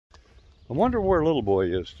I wonder where little boy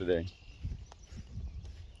is today.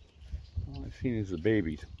 All I've seen is the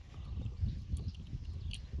babies.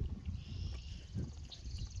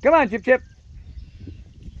 Come on, Chip Chip.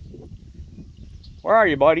 Where are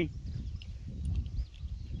you, buddy?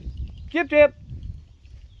 Chip Chip.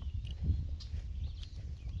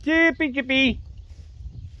 Chippy Chippy.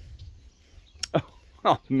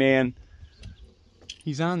 Oh man.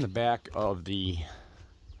 He's on the back of the...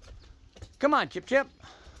 Come on, Chip Chip.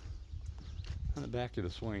 On the back of the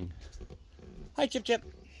swing. Hi, Chip Chip.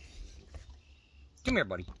 Come here,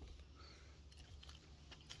 buddy.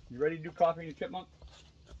 You ready to do coffee and a chipmunk?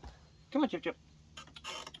 Come on, Chip Chip.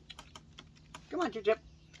 Come on, Chip Chip.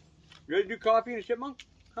 You ready to do coffee and a chipmunk?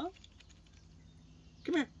 Huh?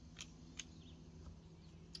 Come here.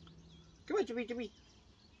 Come on, Chippy Chippy.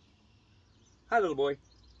 Hi, little boy.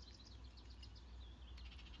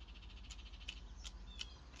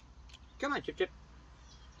 Come on, Chip Chip.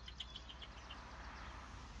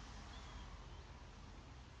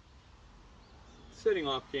 Sitting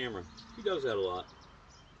off camera. He does that a lot.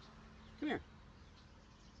 Come here.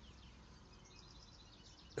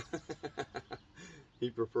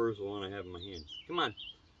 He prefers the one I have in my hand. Come on.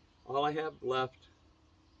 All I have left.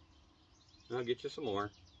 I'll get you some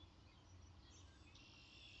more.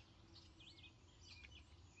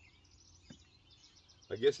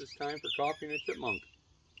 I guess it's time for coffee and a chipmunk.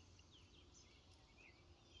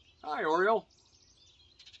 Hi, Oriole.